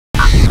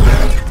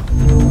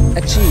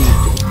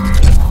achieved.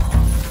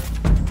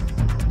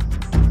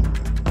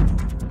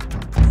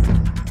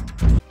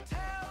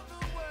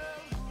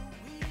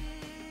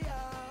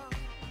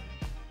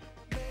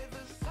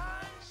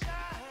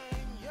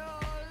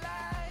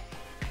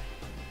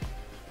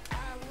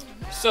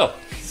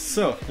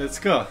 So, let's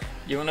go.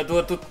 You wanna do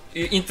an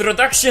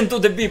introduction to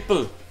the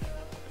people?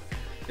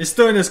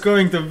 Estonia's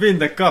going to win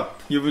the cup,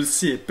 you will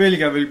see.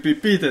 Belgium will be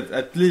beaten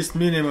at least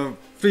minimum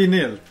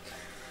 3-0.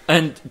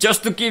 And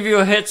just to give you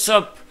a heads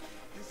up,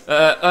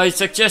 I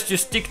suggest you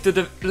stick to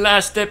the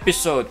last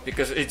episode,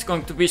 because it's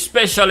going to be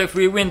special if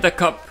we win the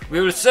cup.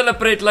 We will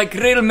celebrate like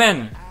real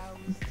men.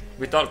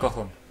 With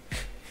alcohol.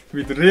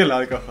 With real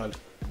alcohol.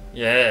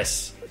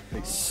 Yes.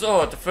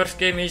 So, the first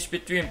game is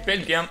between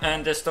Belgium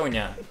and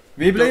Estonia.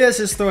 We play as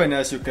Estonia,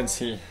 as you can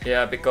see.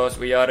 Yeah, because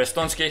we are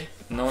Estonski.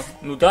 No,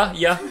 да,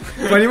 yeah.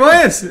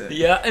 Понимаешь?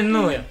 Yeah,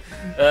 no, yeah.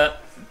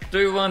 Do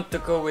you want to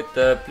go with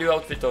the blue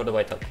outfit or the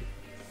white outfit?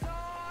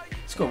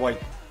 Let's go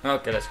white.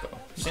 Okay, let's go.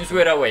 Since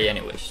we're away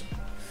anyways.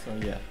 So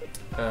yeah.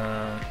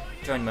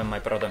 Join me, my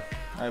brother.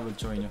 I will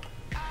join you.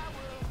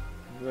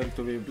 Where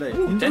do we play?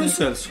 Ooh, in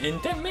Brussels. In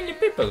 10 million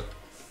people.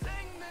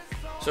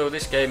 So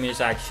this game is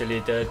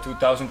actually the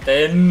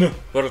 2010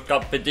 World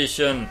Cup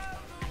edition.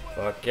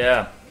 Fuck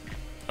yeah.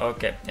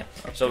 Okay, yeah.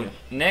 Okay. So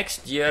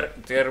next year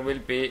there will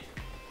be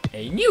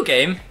a new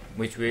game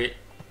which we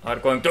are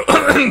going to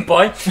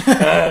buy,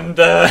 and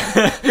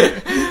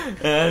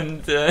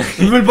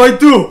we will buy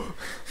two.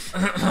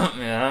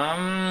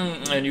 Yeah,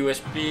 a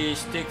USB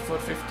stick for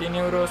 15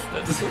 euros.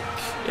 That's it.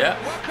 Yeah.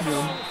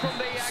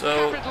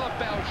 So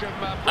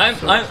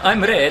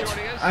I'm red.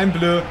 I'm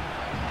blue.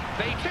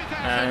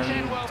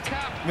 And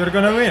we're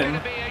gonna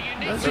win.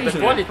 So the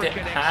quality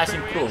has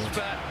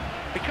improved.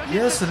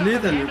 Yes, a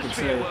little, you could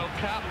say.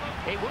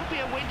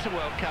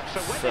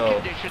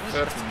 So,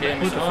 first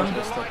game is on.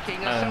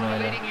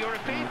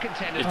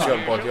 It's your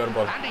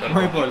ball.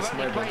 My balls.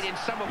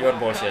 Your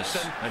balls,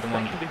 yes. I don't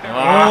want.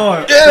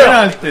 Oh,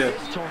 penalty!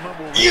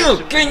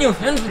 Can you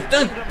handle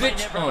that,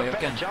 bitch? Oh, you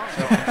can.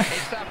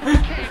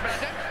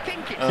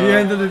 He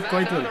handled it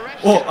quite well.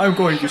 Oh, I'm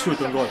going to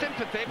shoot on goal.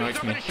 No,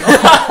 it's me.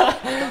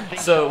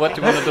 So, what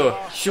do you want to do?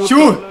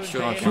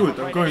 Shoot!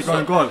 I'm going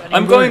on goal.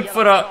 I'm going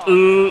for a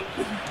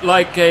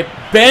like a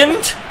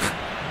bend.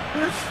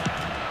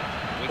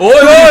 Oi!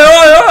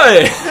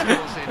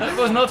 That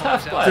was not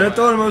half bad. That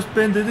almost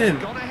bent it in.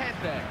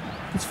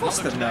 It's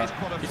faster now.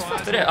 It's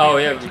faster. Yeah. Oh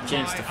yeah, we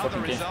changed the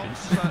fucking game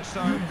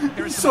speed.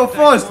 It's so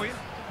fast.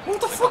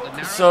 What the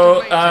fuck?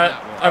 So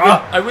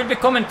I will be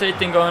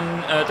commentating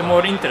on the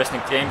more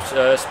interesting games.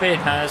 Spain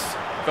has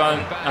gone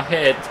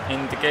ahead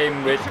in the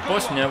game with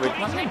Bosnia with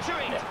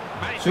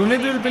 1-0. So only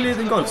will be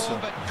leading goals. So.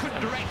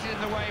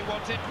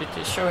 It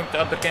is showing the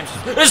other games.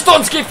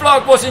 Estonski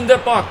flag was in the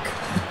back.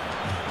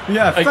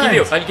 Yeah, I'll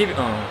give you.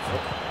 Oh,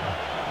 fuck.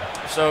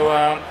 So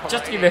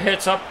just to give you a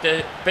heads up,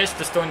 the best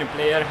Estonian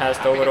player has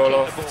the overall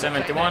of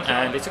 71,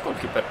 and it's a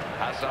goalkeeper.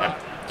 Yeah.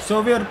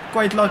 So we are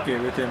quite lucky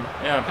with him.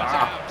 Yeah,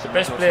 the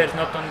best player is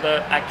not on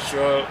the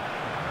actual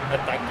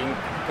attacking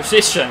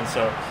position,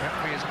 so.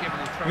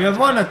 We have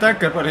one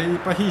attacker, but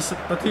he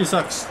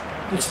sucks.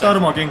 It's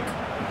Tarmo King.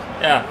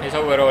 Yeah, his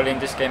overall in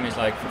this game is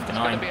like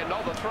 59.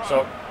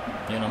 So,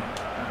 you know.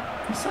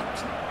 He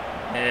sucks.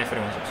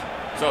 Everyone sucks.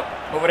 So,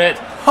 overhead.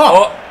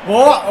 Oh,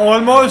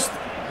 almost.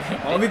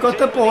 Oh, we got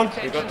the ball.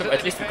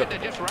 At least we got the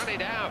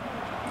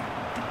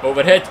ball.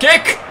 Overhead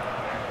kick.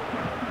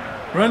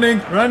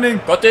 Running.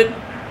 Got it.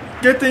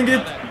 Getting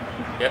it.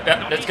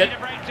 Yeah, let's get.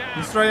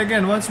 Let's try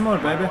again, once more,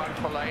 baby.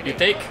 You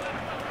take.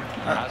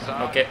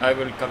 Okay, I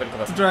will cover.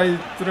 Try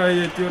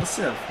it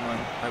yourself, man.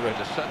 I will.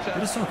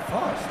 You're so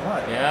fast,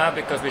 why? Yeah,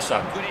 because we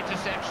suck.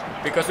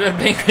 Because we're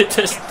playing with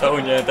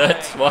Estonia,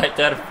 that's why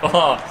they're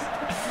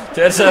fast.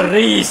 There's a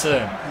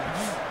reason.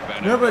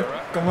 No, but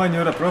come on,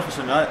 you're a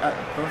professional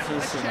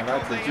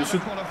athlete. You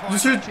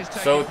should.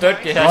 So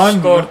Turkey has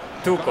scored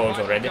 2 goals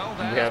already,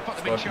 and we have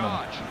scored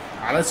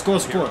 1. Let's go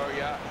score.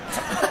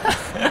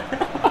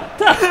 What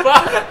the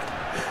fuck?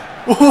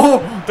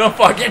 Oh, don't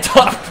fuck it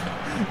up.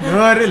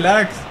 No,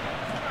 relax.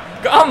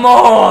 Come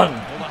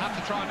on.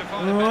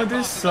 Oh,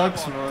 this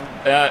sucks, man.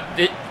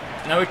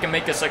 Now we can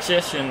make a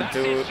suggestion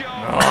to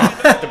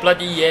the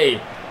bloody EA.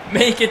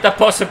 Make it a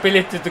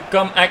possibility to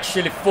come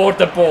actually for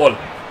the ball.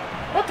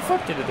 What the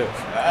fuck did you do?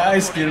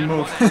 Skill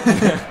move.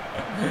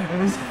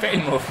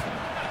 Fail move.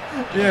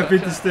 Yeah,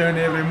 but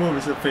every move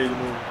is a fail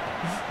move.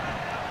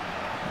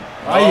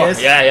 Oh, yes.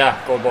 Yeah.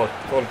 Goal.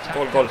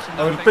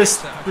 Our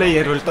best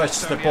player will touch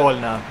the ball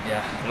now.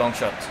 Yeah, long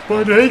shot.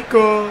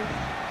 Pareiko!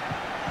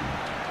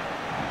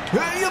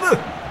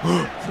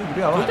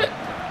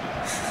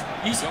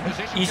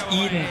 Is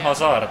Eden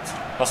Hazard,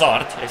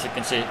 as you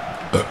can see,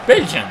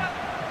 Belgian.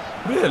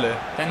 Really?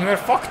 Then we're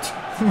fucked.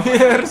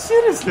 We're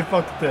seriously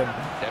fucked then.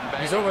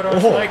 His overall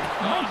is like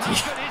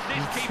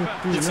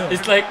 90.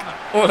 It's like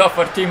all of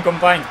our team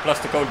combined plus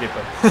the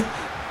goalkeeper.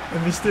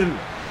 And we still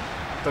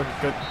don't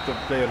get the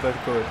player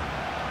that good.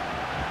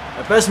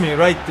 Pass me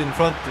right in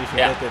front if you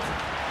get it.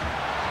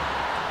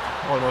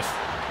 Almost.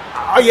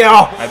 Oh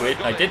yeah!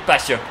 I did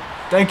pass you.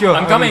 Thank you.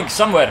 I'm coming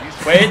somewhere.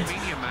 Wait.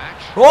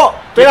 Oh,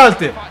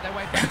 penalty.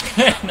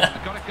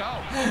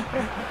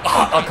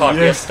 Oh god,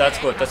 yes, that's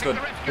good, that's good.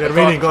 We are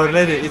winning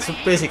already. It's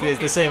basically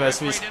the same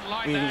as we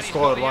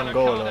scored 1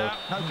 goal.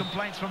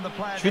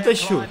 Should I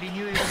shoot?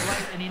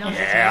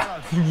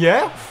 Yeah.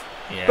 Yeah?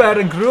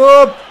 Baron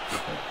group.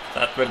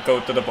 That will go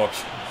to the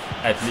box.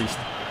 At least.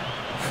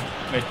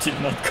 It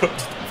did not go to the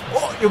box.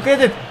 Oh, you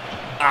get it.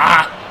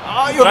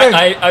 You get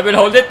it. I will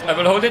hold it. I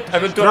will hold it. I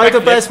will do Try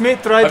to pass me.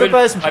 Try to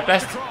pass me. I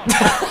passed.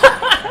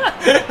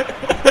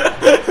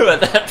 But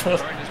that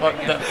was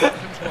fucked up.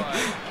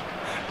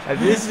 At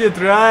least you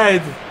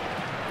tried.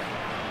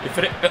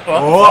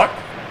 Oh, fuck.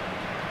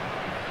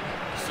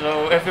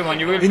 So everyone,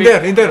 you will in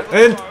there,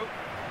 and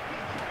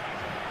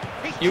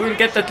you will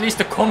get at least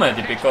a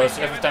comedy because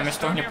every time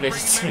Estonia plays,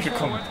 it's really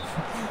comedy.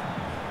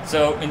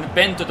 So in the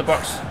bend to the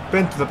box.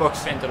 Bend to the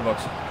box. Bend to the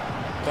box.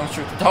 Don't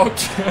shoot it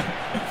out.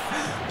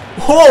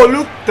 Oh,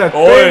 look that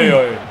bend.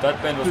 Oi,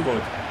 that bend was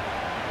good.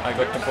 I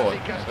got the ball.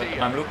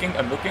 I'm looking.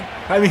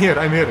 I'm here.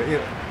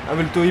 I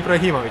will do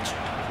Ibrahimovic.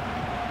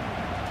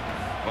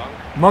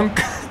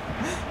 Monk.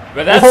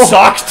 But that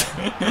sucked.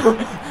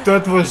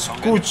 That was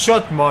good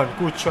shot, man.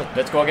 Good shot.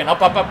 Let's go again.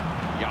 Up.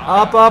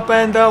 Up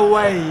and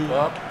away.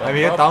 Up, I'm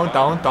here.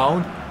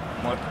 Down.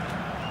 More.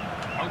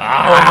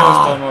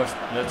 Almost.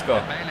 Let's go.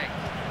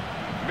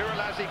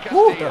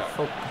 What the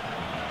fuck?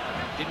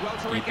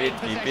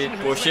 Keep it.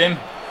 Push him.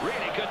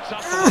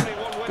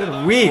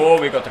 They're weak. Oh,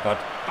 we got the card.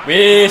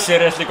 We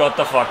seriously got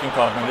the fucking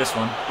card on this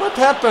one. What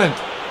happened?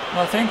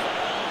 Nothing.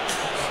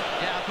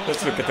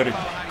 Let's look at the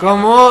replay.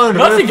 Come on,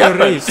 Nothing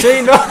referee. happened.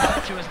 Say no.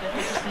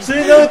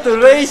 Say no to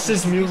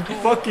racism, you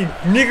fucking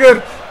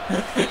nigger.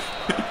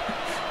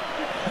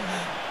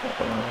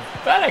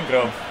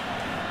 Paragraph.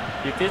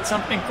 You did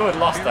something good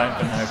last time,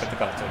 but now I got the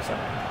card. So.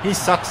 He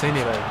sucks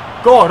anyway.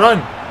 Go, run.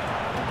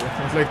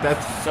 Not like that.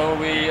 So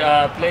we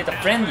played a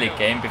friendly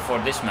game before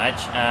this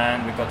match,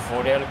 and we got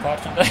 4 yellow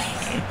cards on that.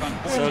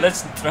 So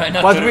let's try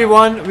not but to...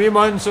 we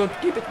won, so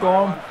keep it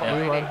calm.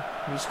 Yeah. We won.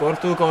 We scored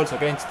 2 goals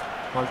against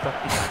Malta.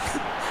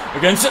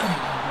 Against...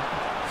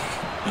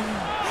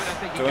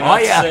 Do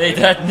not say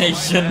that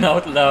nation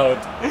out loud.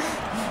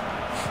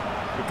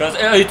 Because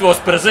it was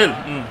Brazil.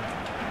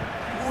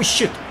 Oh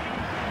shit.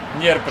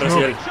 Near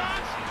Brazil. No.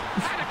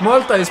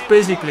 Malta is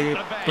basically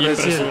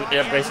Brazil.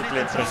 Yeah,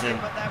 basically Brazil.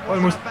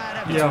 Almost.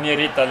 It's Yeah. near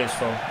Italy,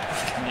 so...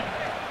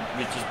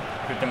 Which is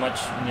pretty much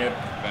near...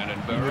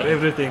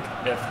 Everything.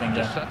 Everything,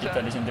 yeah.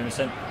 Italy's in the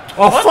center.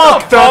 Oh,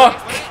 fuck that!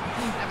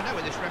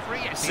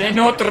 Say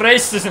no to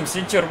racism,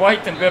 since you're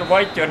white and we're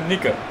white, you're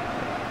nigger.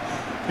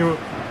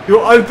 You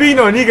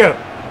albino nigger!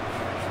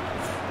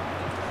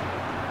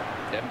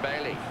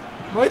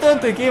 Why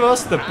don't they give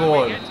us the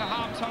ball?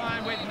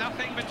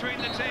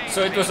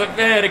 So it was a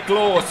very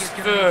close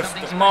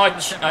first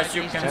match, as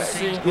you can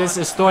see. Yes,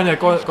 Estonia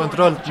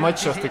controlled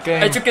much of the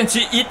game. As you can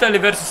see, Italy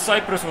versus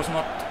Cyprus was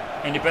not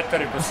any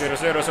better, it was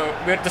 0-0, so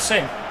we're the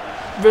same.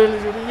 Well,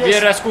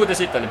 yes. We're as good as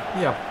Italy.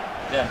 Yeah.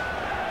 Yeah.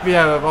 We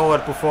have our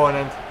Buffon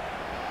and...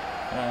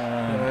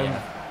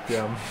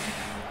 Yeah.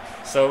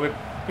 So we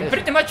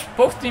pretty much,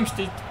 both teams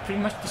did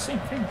pretty much the same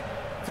thing.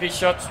 3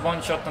 shots,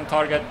 1 shot on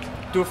target,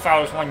 2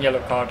 fouls, 1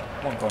 yellow card,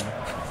 1 corner.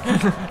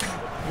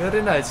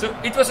 Very nice. So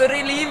it was a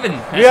really even.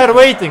 We are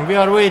waiting,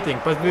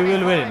 but we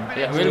will win.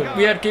 Yeah,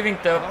 we are giving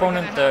the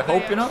opponent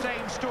hope, you know,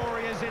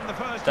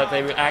 that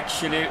they will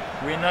actually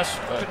win us.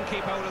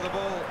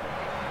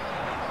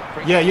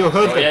 Yeah, you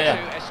heard it. Yeah.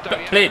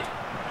 Play it.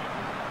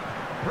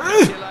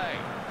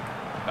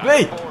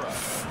 Play!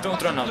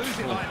 Don't run out.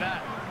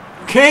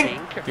 King!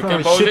 You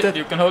can hold it,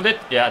 you can hold it.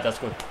 Yeah, that's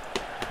good.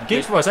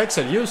 King was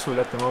actually useful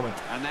at the moment.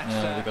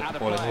 Yeah, we got the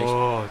ball at least.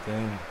 Oh,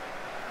 damn.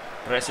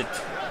 Press it.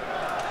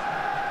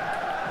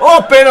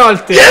 Oh,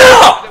 penalty!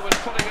 Yeah!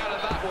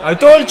 I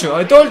told you.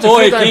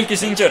 Boy, King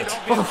is injured.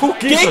 Who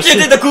King, you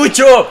did a good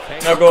job!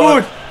 Now go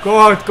good! Go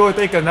out, go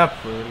take a nap.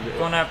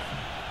 Go nap.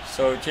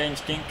 So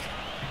change King.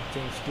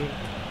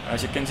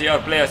 As you can see, our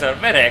players are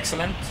very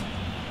excellent.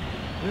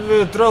 We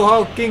will throw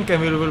out King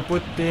and we will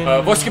put in...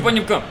 Voski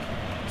Ponivka.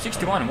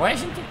 61. Why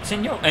isn't it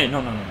Senor? Hey,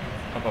 no.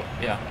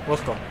 Yeah.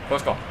 Vosko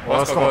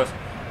goes.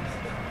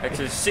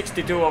 Actually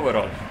 62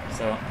 overall.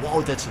 So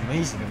wow, that's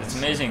amazing. That's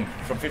amazing.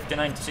 From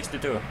 59 to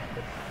 62.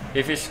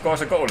 If he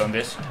scores a goal on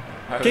this,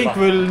 King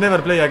will never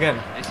play again.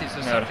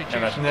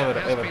 Never,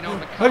 ever.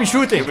 I'm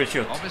shooting. He will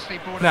shoot.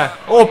 Nah,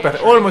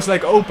 Oper, almost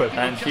like Oper.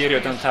 And here you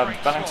don't have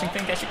balancing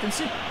thing, as you can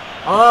see.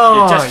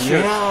 Oh, just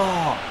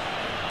yeah.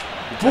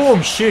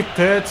 Boom, shit,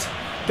 Ted.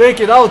 Take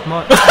it out,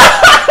 man.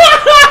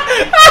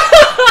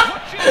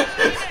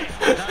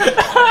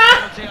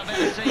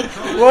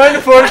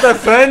 One for the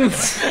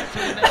fence.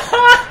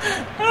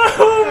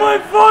 Oh my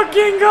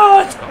fucking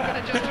god!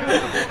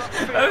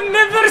 I've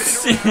never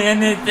seen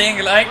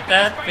anything like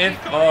that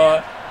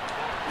before.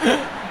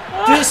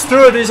 This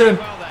dude isn't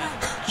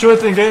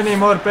shooting any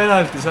more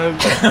penalties, I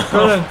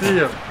guarantee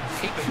you.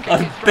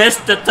 Our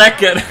best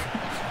attacker.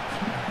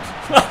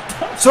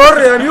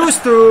 Sorry, I'm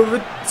used to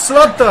with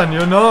Zlatan,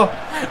 you know.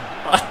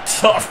 What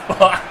the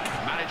fuck?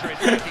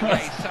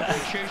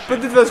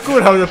 But it was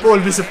cool how the ball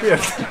disappeared.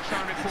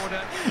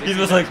 It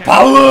was like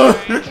power!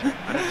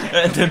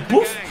 And then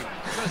poof!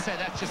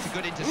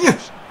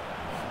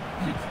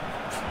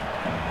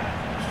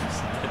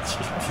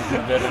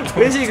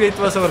 Basically it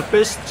was our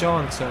best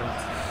chance and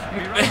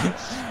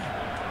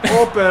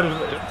Opel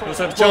It was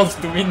our chance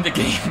to win the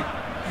game.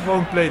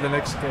 won't play the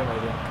next game I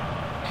think.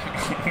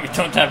 We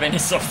don't have any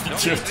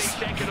substitutes.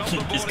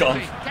 He's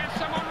gone.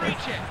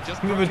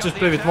 We will just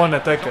play with one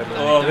attacker.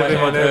 Oh, my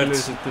Everyone head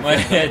else hurts. is My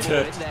defensive. head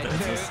hurts.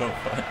 That was so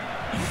fun.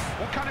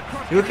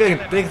 You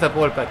can take the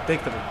ball back,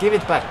 take the ball. Give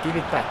it back, give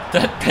it back.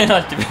 That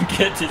penalty will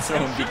get its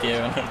own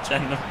video on our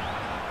channel.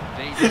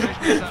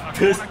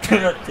 Best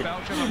penalty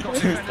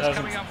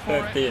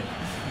 2013.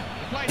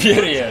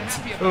 Period.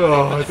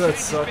 Oh, that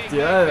sucked,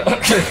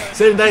 yeah.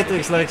 Same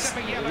tactics like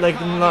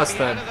last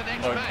time.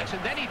 Okay.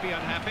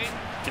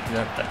 Didn't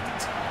have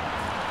tactics.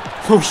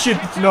 Oh shit,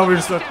 now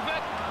we're stuck.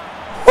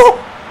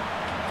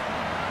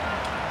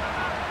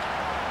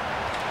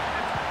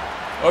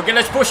 Okay,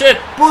 let's push it!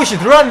 Push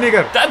it, run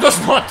nigga! That was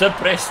not the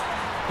best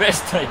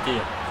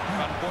idea.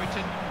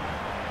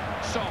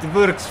 It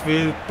works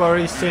with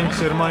Paris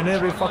Saint-Germain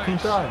every fucking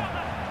time.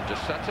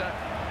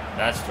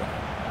 That's true.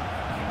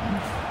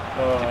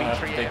 Oh, I have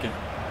to take it.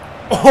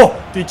 Oh,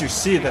 did you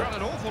see that?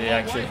 They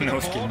actually no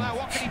skill.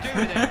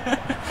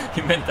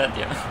 He meant that,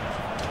 yeah.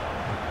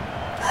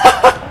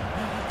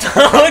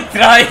 Don't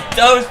try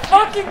those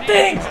fucking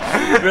things!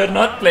 We're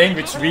not playing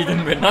with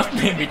Sweden, we're not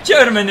playing with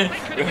Germany,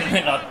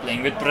 we're not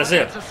playing with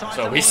Brazil.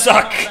 So we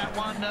suck!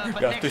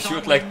 We have to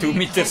shoot like 2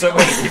 meters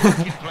away.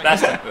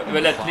 Last time,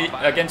 well, at least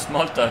against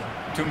Malta,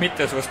 2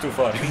 meters was too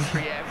far.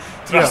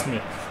 Trust me.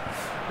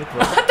 It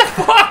was. What the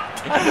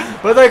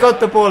fuck? But I got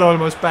the ball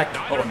almost back.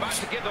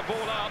 Almost.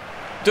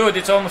 Dude,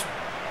 it's almost...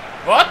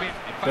 What?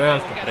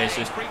 Penalty.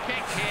 Racist.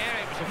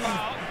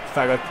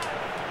 Faggot.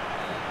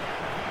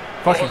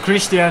 Fucking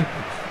Christian.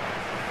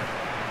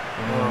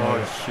 Oh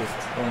shit.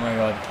 Oh my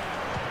god.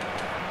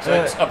 So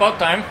it's about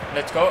time.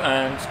 Let's go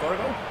and score a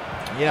goal.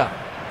 Yeah.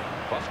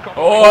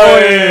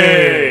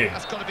 Oi!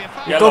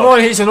 Come on,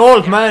 he's an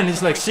old man.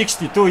 He's like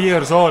 62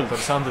 years old or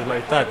something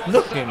like that.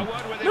 Look him.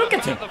 Look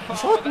at him.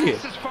 He's ugly.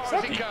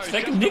 He's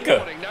like a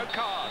nigger.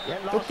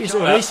 Don't be so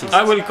racist.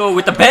 I will go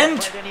with the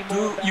bend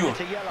to you.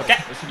 Okay?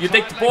 You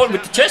take the ball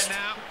with the chest.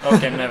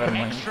 Okay, never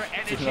mind.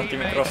 Did not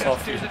even cross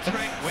half field.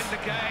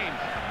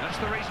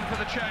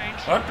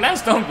 Our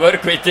plans don't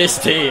work with this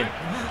team.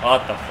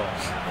 What the fuck?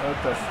 What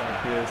the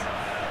fuck, yes.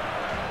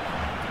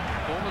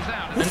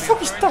 What the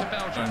fuck is that?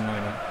 Oh,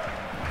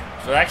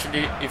 no. So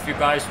actually, if you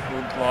guys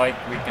would like,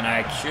 we can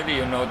actually,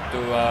 you know,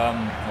 do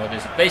what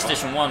is it?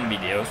 PlayStation 1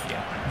 videos,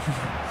 yeah.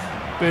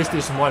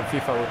 PlayStation 1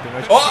 FIFA would be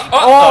nice. Oh,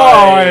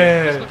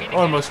 yeah.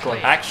 Almost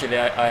scored. Actually,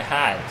 I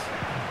had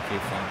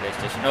FIFA on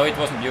PlayStation. No, it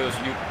wasn't yours.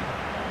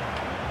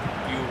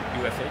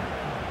 UFA?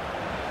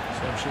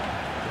 Same shit.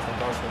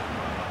 Different outfit.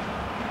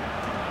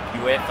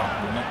 UEFA,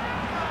 you know?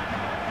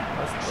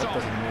 What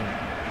does it mean?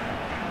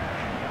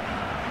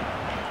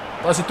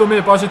 Pass it to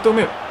me, pass it to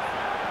me.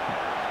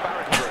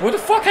 Who the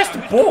fuck has the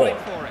ball?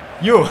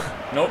 You.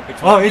 No,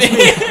 it's Oh, it's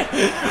me.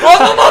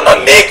 Oh, no,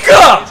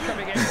 Mika!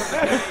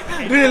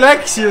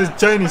 Relax, you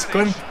Chinese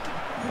cunt.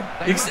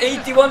 It's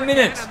 81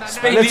 minutes.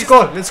 Spain Let's is...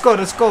 go, let's go,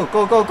 let's go.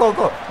 Go, go, go,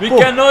 go. We Boom.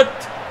 cannot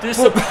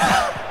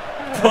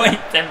disappoint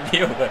them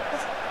viewers.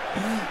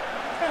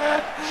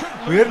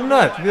 We're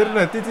not.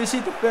 Did you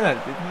see the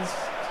penalty?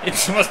 It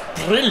was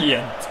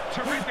brilliant.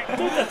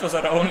 Dude, that was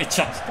our only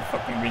chance to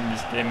fucking win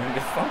this game. And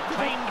we fucked it.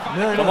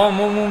 No, Come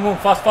no. on, move.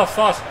 Fast.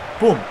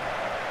 Boom.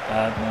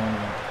 Bad one.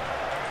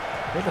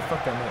 Where the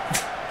fuck am I?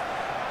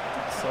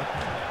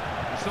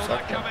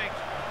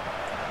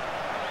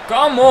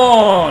 Come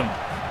on!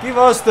 Give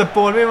us the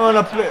ball, we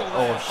wanna play.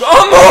 Oh shit.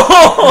 Come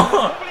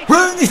on!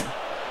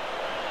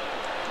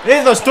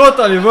 It was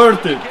totally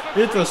worth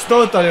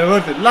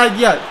it. Like,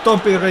 yeah,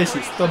 don't be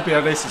racist. Don't be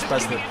a racist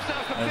bastard.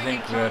 I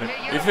think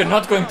if we're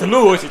not going to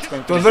lose, it's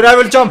going to Don't worry, I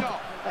will jump.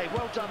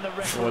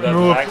 Oh, that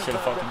No. was actually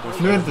fucking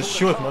good. Learn to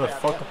shoot,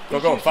 motherfucker.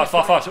 Go,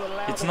 fast.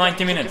 It's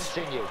 90 minutes.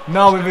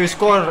 Now we will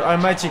score a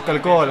magical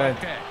goal and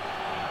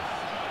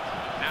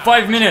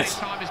 5 minutes.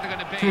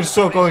 we're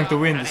so going to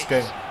win this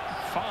game.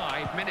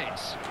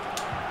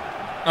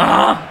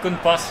 Ah, couldn't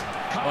pass.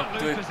 Want to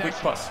do a quick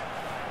pass.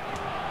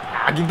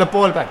 Give the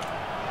ball back.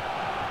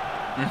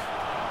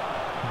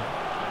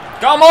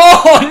 Come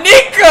on,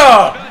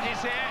 Nico!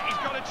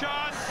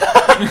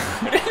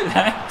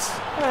 Relax.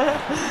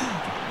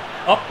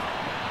 Up.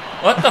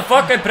 What the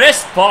fuck? I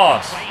pressed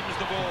pass.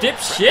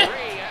 Dipshit.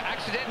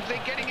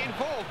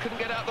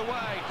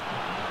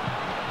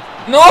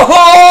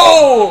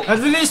 No! At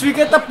least we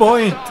get the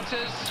point.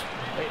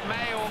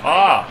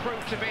 Ah.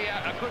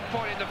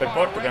 But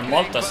Portugal and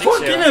Malta 6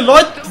 Fucking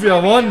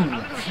Latvia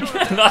won.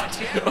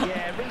 Latvia.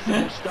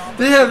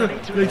 They have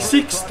like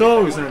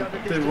 6,000.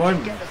 They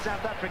won.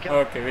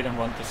 Okay, we don't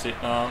want to see.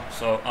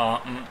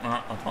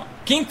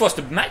 King was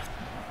the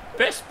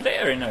best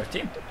player in our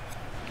team.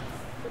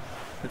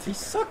 But he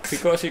sucks.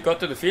 Because he got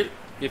to the field,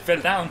 he fell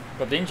down,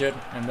 got injured,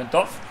 and went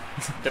off.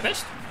 The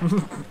best.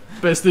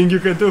 Best thing you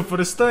can do for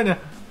Estonia.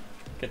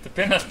 Get the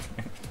penalty.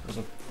 Because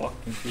of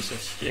fucking piece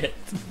of shit.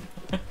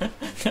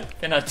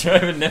 Penalty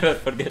I will never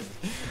forget.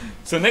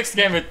 So next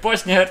game with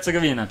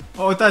Bosnia-Herzegovina.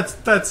 Oh,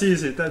 that's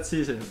easy.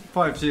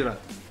 5-0.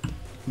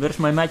 Where's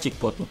my magic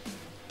bottle?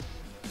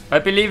 I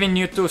believe in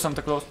you too,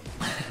 Santa Claus.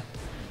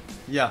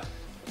 Yeah.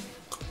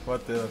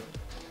 Whatever.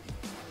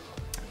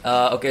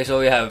 Okay, so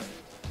we have...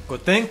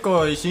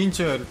 Kotenko is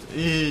injured.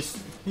 He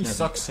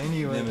sucks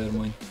anyway. Never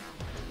mind.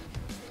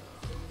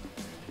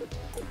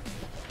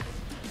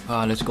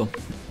 Let's go.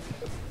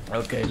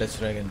 Okay, let's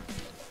try again.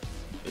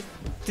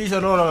 These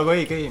are all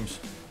away games.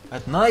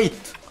 At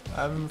night.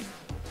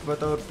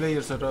 But our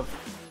players are up.